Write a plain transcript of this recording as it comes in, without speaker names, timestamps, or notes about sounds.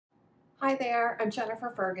Hi there, I'm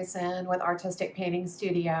Jennifer Ferguson with Artistic Painting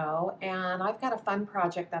Studio, and I've got a fun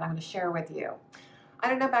project that I'm going to share with you. I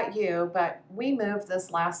don't know about you, but we moved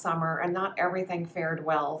this last summer and not everything fared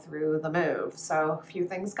well through the move. So a few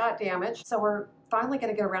things got damaged. So we're finally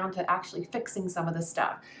going to get around to actually fixing some of this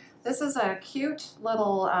stuff. This is a cute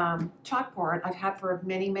little chalkboard I've had for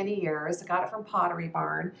many, many years. I got it from Pottery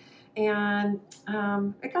Barn, and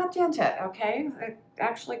it got dented, okay? It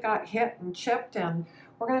actually got hit and chipped, and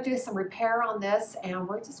we're going to do some repair on this, and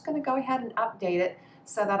we're just going to go ahead and update it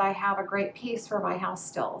so that I have a great piece for my house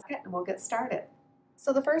still. Okay, and we'll get started.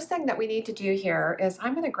 So the first thing that we need to do here is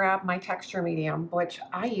I'm going to grab my texture medium, which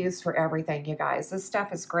I use for everything, you guys. This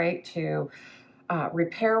stuff is great to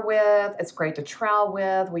repair with. It's great to trowel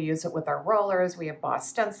with. We use it with our rollers. We emboss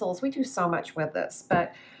stencils. We do so much with this,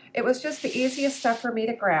 but it was just the easiest stuff for me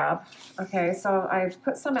to grab. Okay, so I've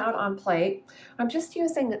put some out on plate. I'm just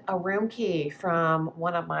using a room key from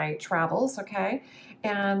one of my travels, okay?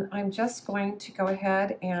 And I'm just going to go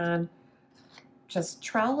ahead and just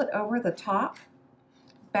trowel it over the top,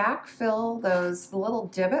 backfill those little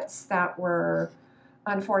divots that were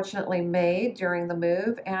unfortunately made during the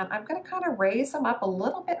move, and I'm going to kind of raise them up a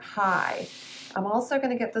little bit high. I'm also going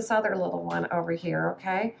to get this other little one over here,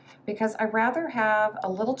 okay, because I rather have a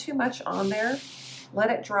little too much on there, let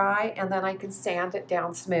it dry, and then I can sand it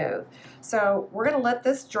down smooth. So we're going to let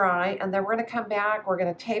this dry, and then we're going to come back, we're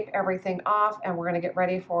going to tape everything off, and we're going to get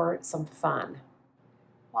ready for some fun.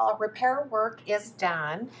 While repair work is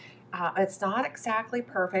done, it's not exactly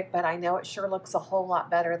perfect, but I know it sure looks a whole lot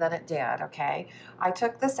better than it did, okay? I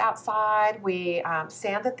took this outside, we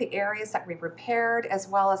sanded the areas that we repaired, as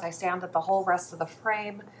well as I sanded the whole rest of the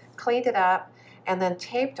frame, cleaned it up, and then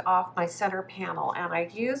taped off my center panel. And I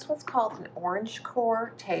used what's called an orange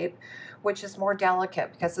core tape, which is more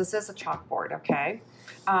delicate because this is a chalkboard, okay?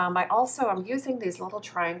 I'm using these little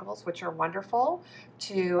triangles, which are wonderful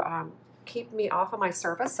to keep me off of my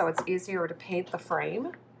surface so it's easier to paint the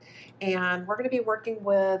frame. And we're going to be working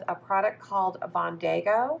with a product called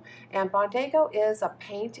Bondago. And Bondago is a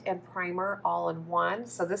paint and primer all in one.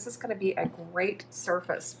 So this is going to be a great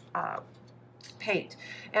surface paint.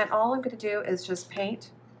 And all I'm going to do is just paint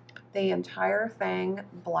the entire thing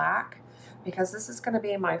black, because this is going to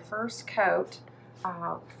be my first coat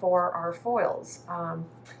for our foils.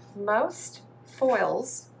 Most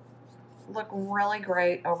foils look really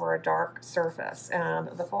great over a dark surface, and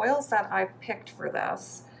the foils that I've picked for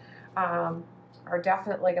this are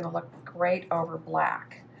definitely going to look great over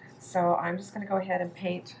black. So I'm just going to go ahead and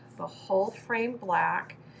paint the whole frame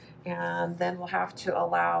black, and then we'll have to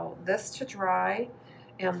allow this to dry,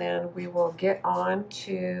 and then we will get on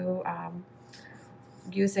to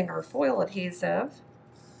using our foil adhesive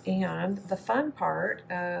and the fun part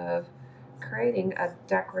of creating a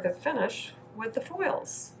decorative finish with the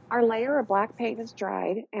foils. Our layer of black paint is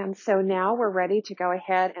dried, and so now we're ready to go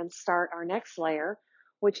ahead and start our next layer,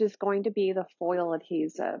 which is going to be the foil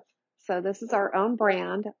adhesive. So this is our own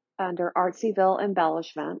brand under Artsyville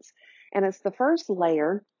Embellishments, and it's the first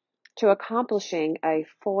layer to accomplishing a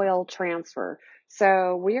foil transfer.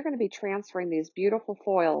 So we are going to be transferring these beautiful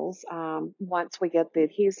foils once we get the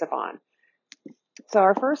adhesive on. So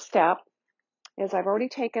our first step is I've already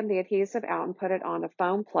taken the adhesive out and put it on a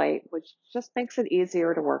foam plate, which just makes it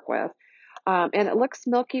easier to work with. And it looks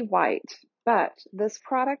milky white, but this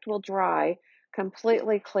product will dry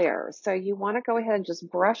completely clear. So you want to go ahead and just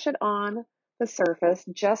brush it on the surface,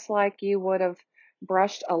 just like you would have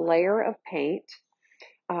brushed a layer of paint.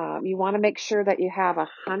 You want to make sure that you have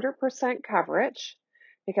 100% coverage,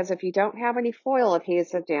 because if you don't have any foil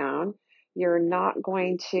adhesive down, you're not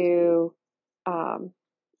going to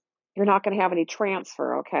have any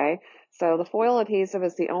transfer, okay? So the foil adhesive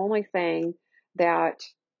is the only thing that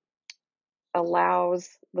allows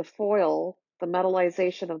the foil, the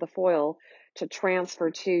metallization of the foil, to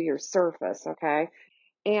transfer to your surface, okay?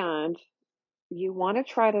 And you want to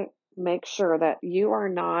try to make sure that you are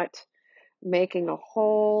not making a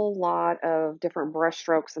whole lot of different brush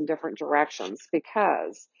strokes in different directions,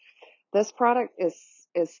 because this product is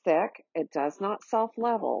thick. It does not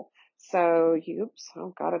self-level. So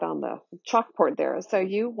got it on the chalkboard there. So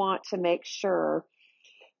you want to make sure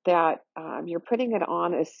that you're putting it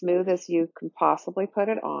on as smooth as you can possibly put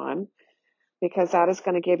it on, because that is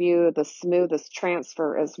going to give you the smoothest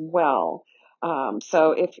transfer as well.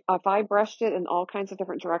 So if I brushed it in all kinds of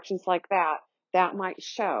different directions like that, that might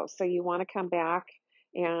show. So you want to come back,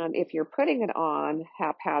 and if you're putting it on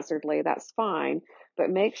haphazardly, that's fine, but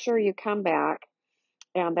make sure you come back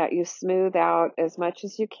and that you smooth out as much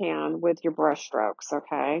as you can with your brush strokes,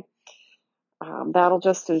 okay? That'll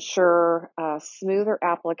just ensure a smoother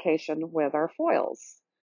application with our foils.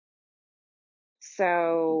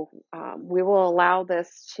 So we will allow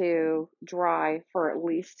this to dry for at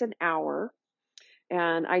least an hour.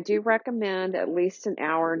 And I do recommend at least an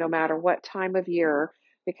hour no matter what time of year,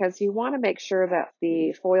 because you want to make sure that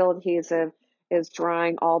the foil adhesive is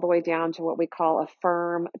drying all the way down to what we call a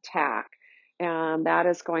firm tack. And that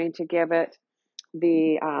is going to give it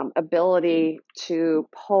the ability to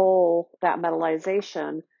pull that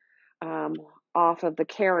metallization um, off of the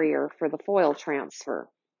carrier for the foil transfer.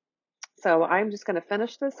 So I'm just going to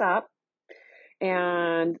finish this up,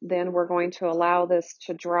 and then we're going to allow this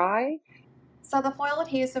to dry. So the foil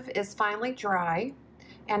adhesive is finally dry,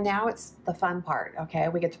 and now it's the fun part, okay?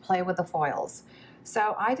 We get to play with the foils.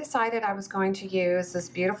 So I decided I was going to use this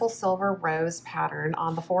beautiful silver rose pattern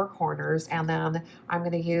on the 4 corners, and then I'm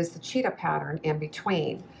going to use the cheetah pattern in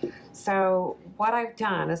between. So what I've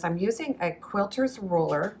done is I'm using a quilter's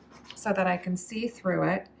ruler so that I can see through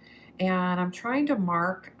it, and I'm trying to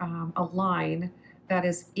mark a line that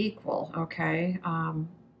is equal, okay,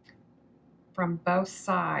 from both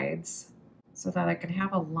sides, so that I can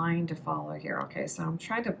have a line to follow here. Okay, so I'm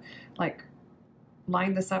trying to like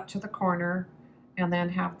line this up to the corner and then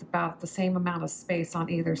have about the same amount of space on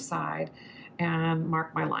either side and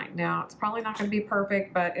mark my line. Now, it's probably not going to be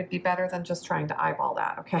perfect, but it'd be better than just trying to eyeball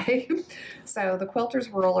that, okay? So the quilter's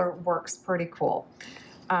ruler works pretty cool.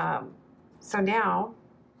 So now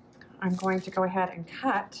I'm going to go ahead and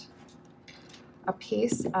cut a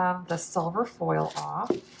piece of the silver foil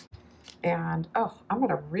off. And, oh, I'm going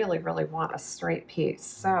to really, really want a straight piece.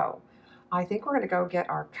 So I think we're going to go get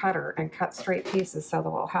our cutter and cut straight pieces so that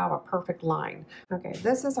we'll have a perfect line. Okay,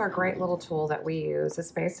 this is our great little tool that we use.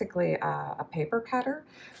 It's basically a paper cutter,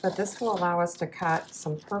 but this will allow us to cut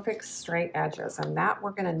some perfect straight edges, and that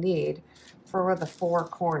we're going to need for the 4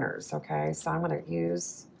 corners, okay? So I'm going to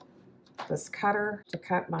use this cutter to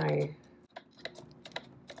cut my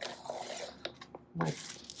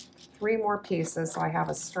 3 more pieces so I have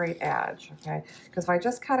a straight edge, okay? Because if I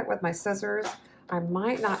just cut it with my scissors, I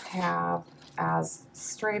might not have as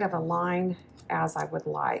straight of a line as I would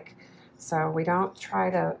like. So we don't try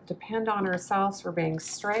to depend on ourselves for being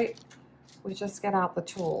straight. We just get out the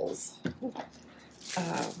tools.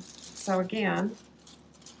 So again,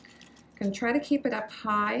 I'm going to try to keep it up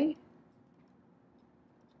high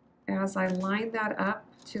as I line that up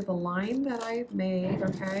to the line that I've made,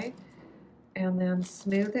 okay? And then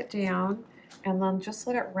smooth it down, and then just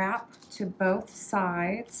let it wrap to both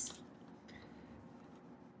sides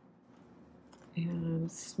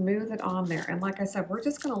and smooth it on there. And like I said, we're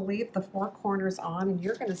just going to leave the 4 corners on, and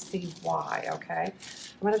you're going to see why, okay?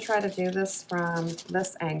 I'm going to try to do this from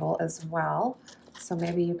this angle as well, so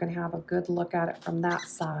maybe you can have a good look at it from that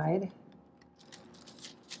side.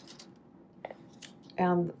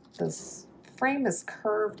 And this frame is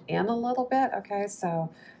curved in a little bit, okay? So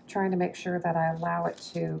trying to make sure that I allow it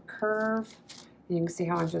to curve. You can see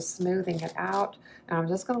how I'm just smoothing it out. And I'm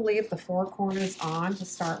just going to leave the 4 corners on to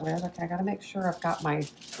start with. Okay, I got to make sure I've got my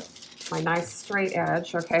nice straight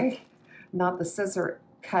edge, okay? Not the scissor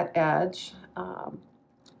cut edge.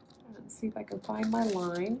 Let's see if I can find my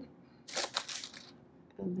line.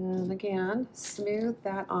 And then again, smooth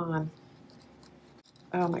that on.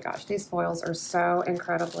 Oh my gosh, these foils are so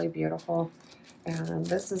incredibly beautiful. And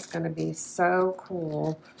this is going to be so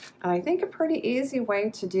cool. And I think a pretty easy way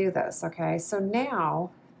to do this, okay? So now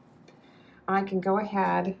I can go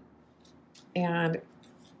ahead and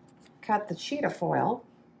cut the cheetah foil.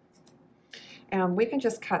 And we can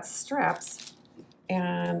just cut strips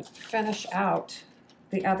and finish out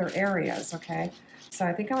the other areas, okay? So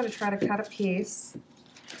I think I'm going to try to cut a piece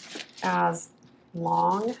as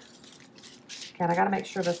long. And I got to make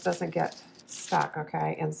sure this doesn't get stuck,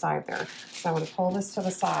 okay, inside there. So I'm going to pull this to the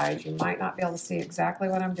side. You might not be able to see exactly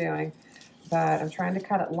what I'm doing, but I'm trying to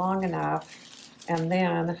cut it long enough. And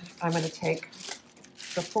then I'm going to take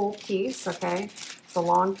the full piece, okay, the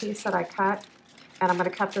long piece that I cut, and I'm going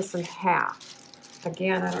to cut this in half.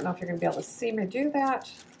 Again, I don't know if you're going to be able to see me do that,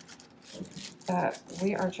 but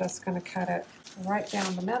we are just going to cut it right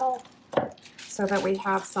down the middle so that we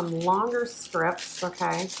have some longer strips,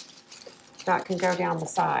 okay, that can go down the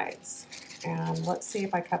sides. And let's see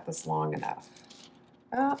if I cut this long enough.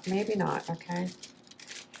 Oh, maybe not, okay.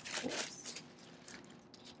 Oops.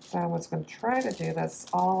 So I was going to try to do this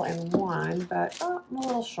all in one, but oh, I'm a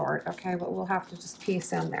little short, okay, but we'll have to just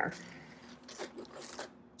piece in there.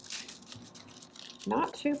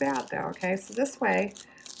 Not too bad though, okay, so this way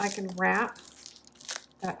I can wrap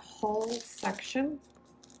that whole section.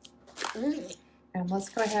 And let's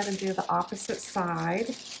go ahead and do the opposite side.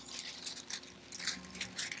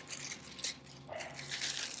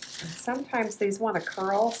 And sometimes these want to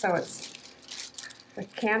curl, so it's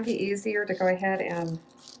It can be easier to go ahead and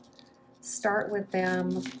start with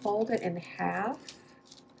them, fold it in half,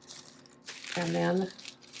 and then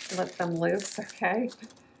let them loose, okay?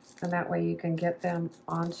 And that way you can get them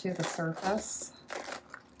onto the surface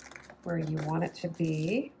where you want it to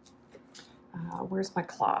be. Where's my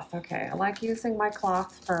cloth? Okay, I like using my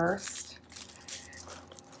cloth first.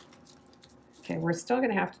 Okay, we're still going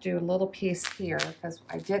to have to do a little piece here because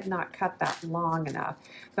I did not cut that long enough.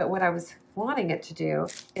 But what I was wanting it to do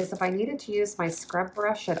is if I needed to use my scrub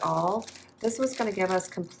brush at all, this was going to give us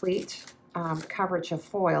complete coverage of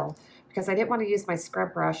foil because I didn't want to use my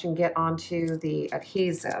scrub brush and get onto the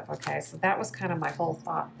adhesive. Okay, so that was kind of my whole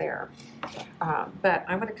thought there. But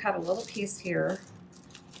I'm going to cut a little piece here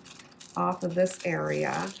off of this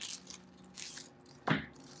area.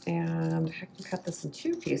 And I can cut this in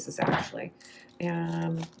 2 pieces actually.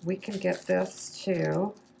 And we can get this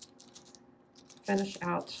to finish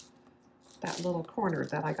out that little corner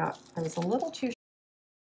that I got. I was a little too.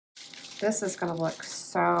 This is going to look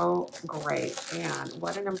so great. And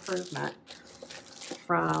what an improvement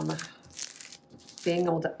from being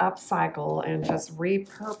able to upcycle and just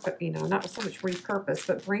repurpose, you know, not so much repurpose,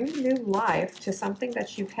 but bring new life to something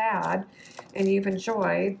that you've had and you've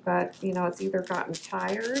enjoyed, but, you know, it's either gotten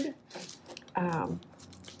tired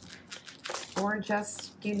or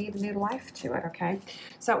just you need a new life to it, okay?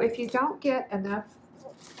 So if you don't get enough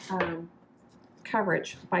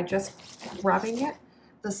coverage by just rubbing it,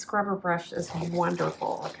 the scrubber brush is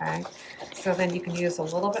wonderful, okay? So then you can use a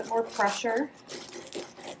little bit more pressure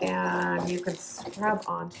and you can scrub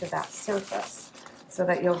onto that surface so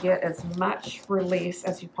that you'll get as much release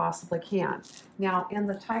as you possibly can. Now, in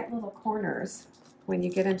the tight little corners, when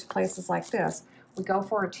you get into places like this, we go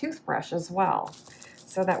for a toothbrush as well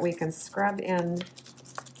so that we can scrub in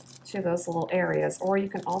to those little areas, or you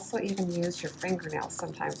can also even use your fingernails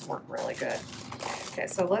sometimes work really good. Okay,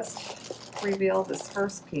 so let's reveal this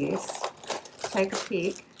first piece. Take a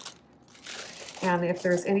peek. And if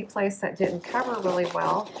there's any place that didn't cover really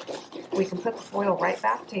well, we can put the foil right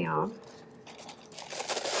back down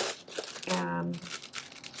and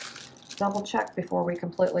double check before we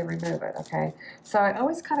completely remove it, okay? So I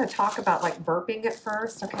always kind of talk about like burping it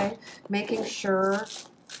first, okay? Making sure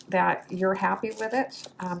that you're happy with it,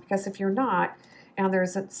 because if you're not, and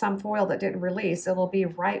there's some foil that didn't release, it'll be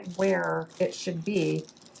right where it should be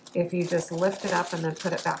if you just lift it up and then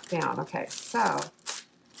put it back down. Okay, so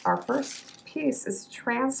our first piece is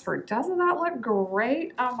transferred. Doesn't that look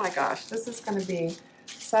great? Oh my gosh, this is going to be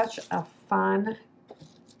such a fun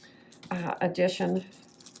addition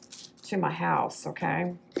to my house,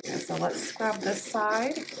 okay? And so let's scrub this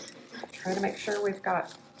side. Try to make sure we've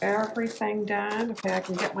got everything done. Okay, I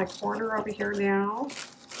can get my corner over here now.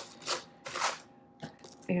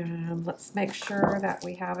 And let's make sure that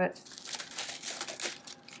we have it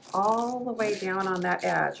all the way down on that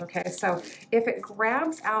edge. Okay, so if it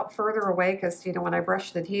grabs out further away, because you know when I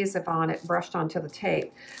brushed the adhesive on, it brushed onto the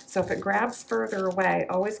tape. So if it grabs further away,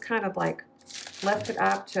 always kind of like lift it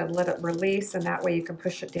up to let it release, and that way you can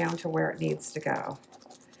push it down to where it needs to go.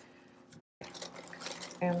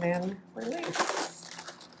 And then release.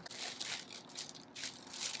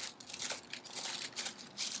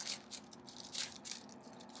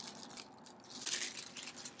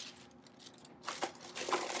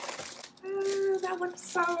 That looks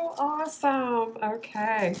so awesome.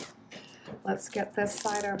 Okay, let's get this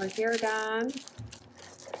side over here done.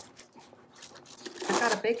 I've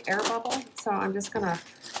got a big air bubble, so I'm just gonna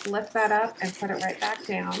lift that up and put it right back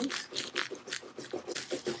down.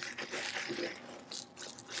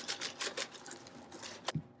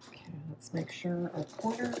 Okay, let's make sure our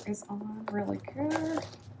corner is on really good.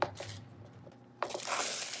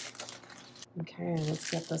 Okay,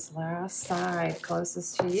 let's get this last side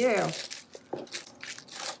closest to you.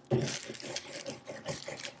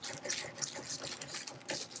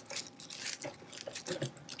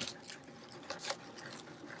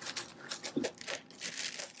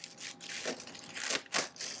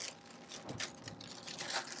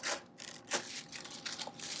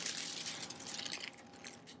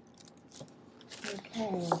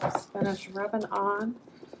 Okay, just finish rubbing on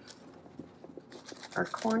our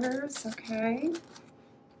corners, okay?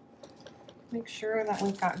 Make sure that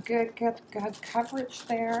we've got good coverage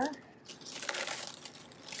there.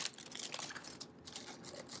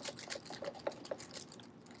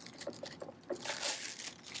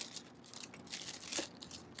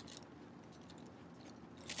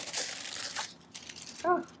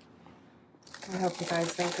 Oh, I hope you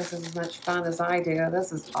guys think this is as much fun as I do.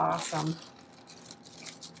 This is awesome.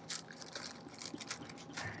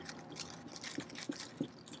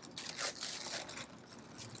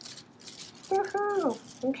 Woohoo!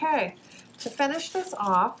 Okay, to finish this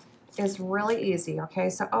off is really easy, okay?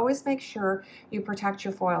 So always make sure you protect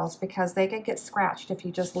your foils because they can get scratched if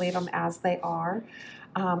you just leave them as they are.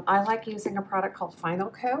 I like using a product called Final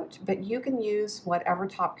Coat, but you can use whatever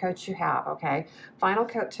top coat you have, okay? Final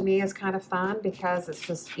Coat to me is kind of fun because it's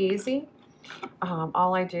just easy.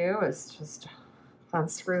 All I do is just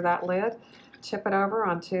unscrew that lid, tip it over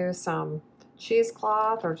onto some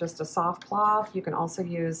cheesecloth or just a soft cloth. You can also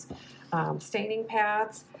use staining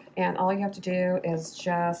pads, and all you have to do is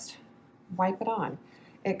just wipe it on.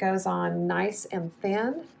 It goes on nice and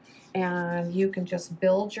thin, and you can just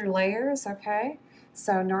build your layers, okay?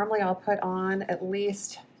 So normally I'll put on at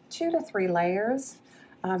least 2 to 3 layers,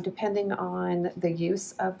 depending on the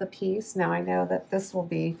use of the piece. Now I know that this will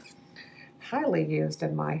be highly used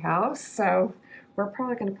in my house, so we're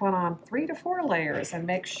probably going to put on 3 to 4 layers and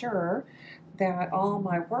make sure that all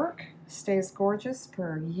my work stays gorgeous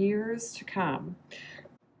for years to come.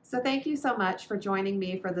 So thank you so much for joining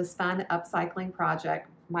me for this fun upcycling project.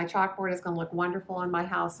 My chalkboard is going to look wonderful in my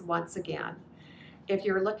house once again. If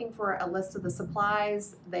you're looking for a list of the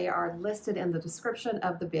supplies, they are listed in the description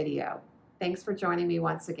of the video. Thanks for joining me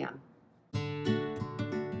once again.